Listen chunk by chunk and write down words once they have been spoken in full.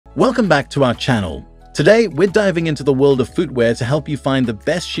Welcome back to our channel. Today, we're diving into the world of footwear to help you find the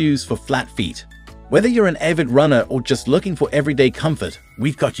best shoes for flat feet. Whether you're an avid runner or just looking for everyday comfort,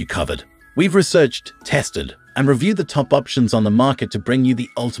 we've got you covered. We've researched, tested, and reviewed the top options on the market to bring you the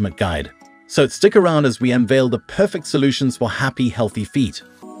ultimate guide. So stick around as we unveil the perfect solutions for happy, healthy feet.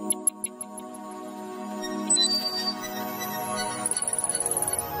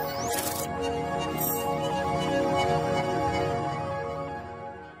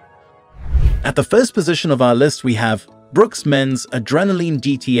 At the first position of our list, we have Brooks Men's Adrenaline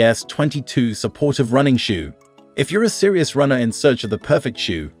GTS 22 Supportive Running Shoe. If you're a serious runner in search of the perfect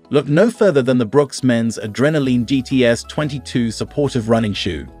shoe, look no further than the Brooks Men's Adrenaline GTS 22 Supportive Running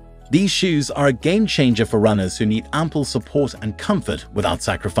Shoe. These shoes are a game changer for runners who need ample support and comfort without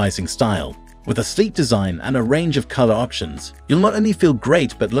sacrificing style. With a sleek design and a range of color options, you'll not only feel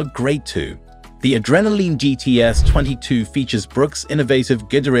great but look great too. The Adrenaline GTS 22 features Brooks' innovative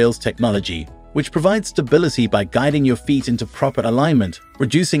guardrails technology, which provides stability by guiding your feet into proper alignment,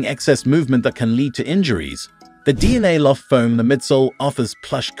 reducing excess movement that can lead to injuries. The DNA Loft foam in the midsole offers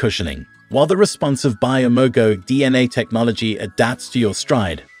plush cushioning, while the responsive Biomogo DNA technology adapts to your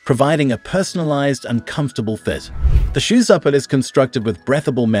stride, providing a personalized and comfortable fit. The shoe's upper is constructed with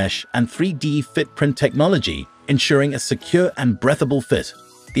breathable mesh and 3D fit print technology, ensuring a secure and breathable fit.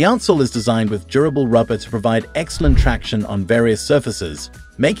 The outsole is designed with durable rubber to provide excellent traction on various surfaces,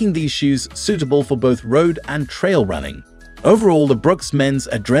 making these shoes suitable for both road and trail running. Overall, the Brooks Men's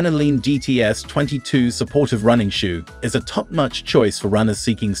Adrenaline GTS 22 Supportive Running Shoe is a top-notch choice for runners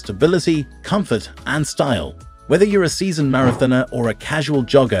seeking stability, comfort, and style. Whether you're a seasoned marathoner or a casual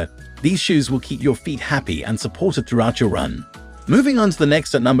jogger, these shoes will keep your feet happy and supported throughout your run. Moving on to the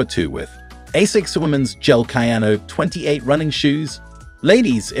next at number 2 with ASICS Women's Gel-Kayano 28 Running Shoes.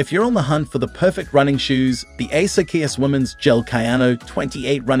 Ladies, if you're on the hunt for the perfect running shoes, the ASICS Women's Gel-Kayano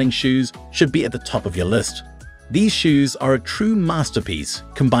 28 running shoes should be at the top of your list. These shoes are a true masterpiece,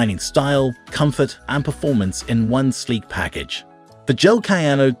 combining style, comfort, and performance in one sleek package. The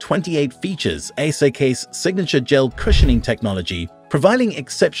Gel-Kayano 28 features ASICS signature gel cushioning technology, providing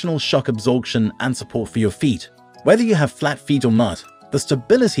exceptional shock absorption and support for your feet. Whether you have flat feet or not, the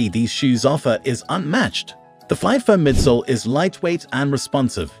stability these shoes offer is unmatched. The Flight Foam midsole is lightweight and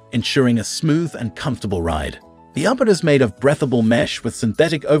responsive, ensuring a smooth and comfortable ride. The upper is made of breathable mesh with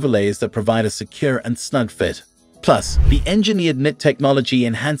synthetic overlays that provide a secure and snug fit. Plus, the engineered knit technology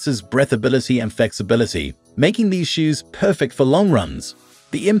enhances breathability and flexibility, making these shoes perfect for long runs.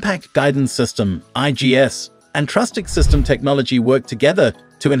 The Impact Guidance System, IGS, and Trustic System technology work together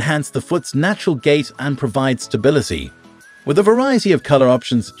to enhance the foot's natural gait and provide stability. With a variety of color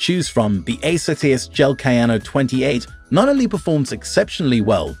options to choose from, the ASICS Gel-Kayano 28 not only performs exceptionally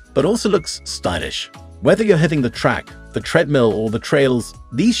well, but also looks stylish. Whether you're hitting the track, the treadmill, or the trails,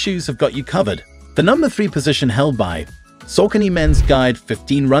 these shoes have got you covered. The number 3 position held by Saucony Men's Guide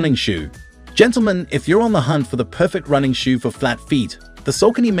 15 Running Shoe. Gentlemen, if you're on the hunt for the perfect running shoe for flat feet, the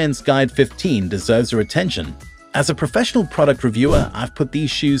Saucony Men's Guide 15 deserves your attention. As a professional product reviewer, I've put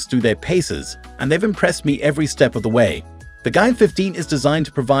these shoes through their paces, and they've impressed me every step of the way. The Guide 15 is designed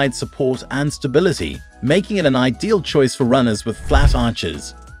to provide support and stability, making it an ideal choice for runners with flat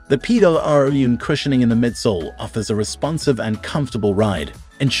arches. The PWR cushioning in the midsole offers a responsive and comfortable ride,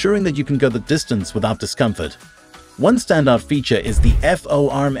 ensuring that you can go the distance without discomfort. One standout feature is the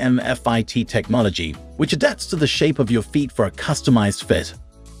FORM-FIT technology, which adapts to the shape of your feet for a customized fit.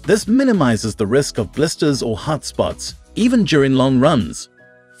 This minimizes the risk of blisters or hot spots, even during long runs.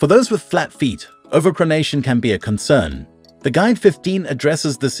 For those with flat feet, overpronation can be a concern. The Guide 15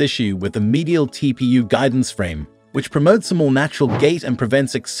 addresses this issue with a medial TPU guidance frame, which promotes a more natural gait and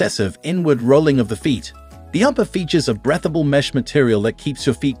prevents excessive inward rolling of the feet. The upper features a breathable mesh material that keeps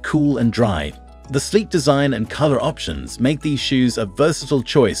your feet cool and dry. The sleek design and color options make these shoes a versatile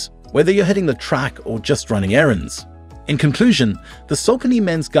choice, whether you're hitting the track or just running errands. In conclusion, the Saucony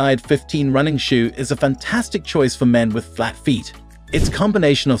Men's Guide 15 running shoe is a fantastic choice for men with flat feet. Its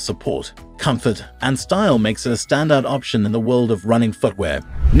combination of support, comfort, and style makes it a standout option in the world of running footwear.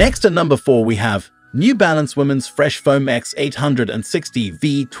 Next at number 4 we have New Balance Women's Fresh Foam X 860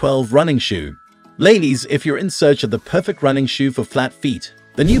 V12 Running Shoe. Ladies, if you're in search of the perfect running shoe for flat feet,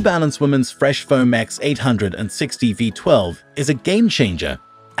 the New Balance Women's Fresh Foam X 860 V12 is a game changer.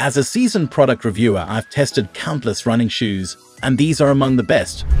 As a seasoned product reviewer, I've tested countless running shoes, and these are among the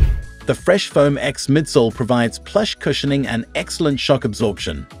best. The Fresh Foam X midsole provides plush cushioning and excellent shock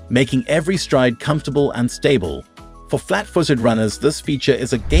absorption, making every stride comfortable and stable. For flat-footed runners, this feature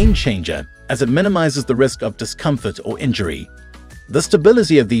is a game changer as it minimizes the risk of discomfort or injury. The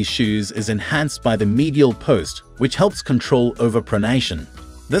stability of these shoes is enhanced by the medial post, which helps control overpronation.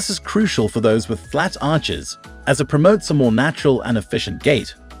 This is crucial for those with flat arches, as it promotes a more natural and efficient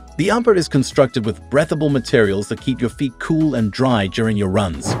gait. The upper is constructed with breathable materials that keep your feet cool and dry during your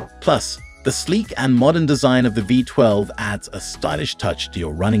runs. Plus, the sleek and modern design of the V12 adds a stylish touch to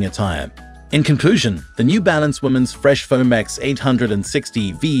your running attire. In conclusion, the New Balance Women's Fresh Foam X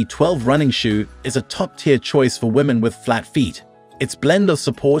 860 V12 running shoe is a top-tier choice for women with flat feet. Its blend of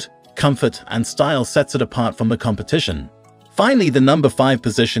support, comfort, and style sets it apart from the competition. Finally, the number 5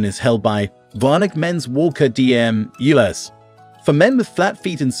 position is held by Vionic Men's Walker DM US. For men with flat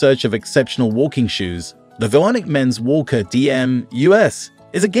feet in search of exceptional walking shoes, the Vionic Men's Walker DM US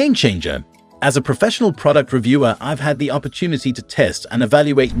is a game-changer. As a professional product reviewer, I've had the opportunity to test and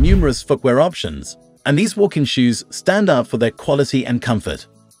evaluate numerous footwear options, and these walking shoes stand out for their quality and comfort.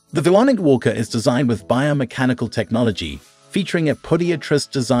 The Vionic Walker is designed with biomechanical technology, featuring a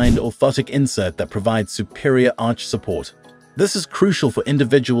podiatrist-designed orthotic insert that provides superior arch support. This is crucial for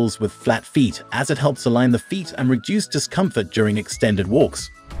individuals with flat feet as it helps align the feet and reduce discomfort during extended walks.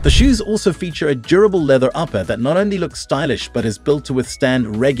 The shoes also feature a durable leather upper that not only looks stylish but is built to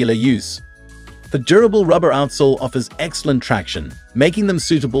withstand regular use. The durable rubber outsole offers excellent traction, making them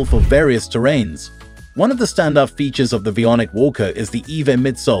suitable for various terrains. One of the standout features of the Vionic Walker is the EVA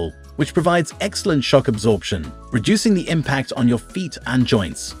midsole, which provides excellent shock absorption, reducing the impact on your feet and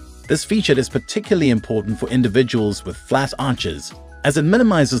joints. This feature is particularly important for individuals with flat arches, as it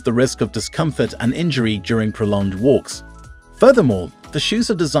minimizes the risk of discomfort and injury during prolonged walks. Furthermore, the shoes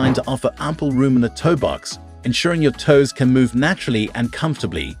are designed to offer ample room in the toe box, ensuring your toes can move naturally and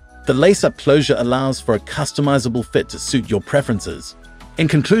comfortably. The lace-up closure allows for a customizable fit to suit your preferences. In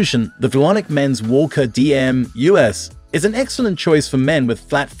conclusion, the Vionic Men's Walker DM US is an excellent choice for men with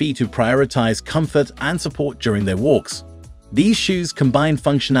flat feet who prioritize comfort and support during their walks. These shoes combine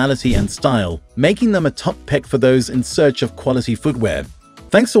functionality and style, making them a top pick for those in search of quality footwear.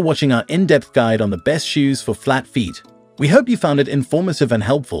 Thanks for watching our in-depth guide on the best shoes for flat feet. We hope you found it informative and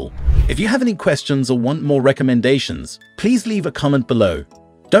helpful. If you have any questions or want more recommendations, please leave a comment below.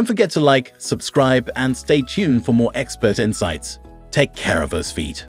 Don't forget to like, subscribe, and stay tuned for more expert insights. Take care of those feet.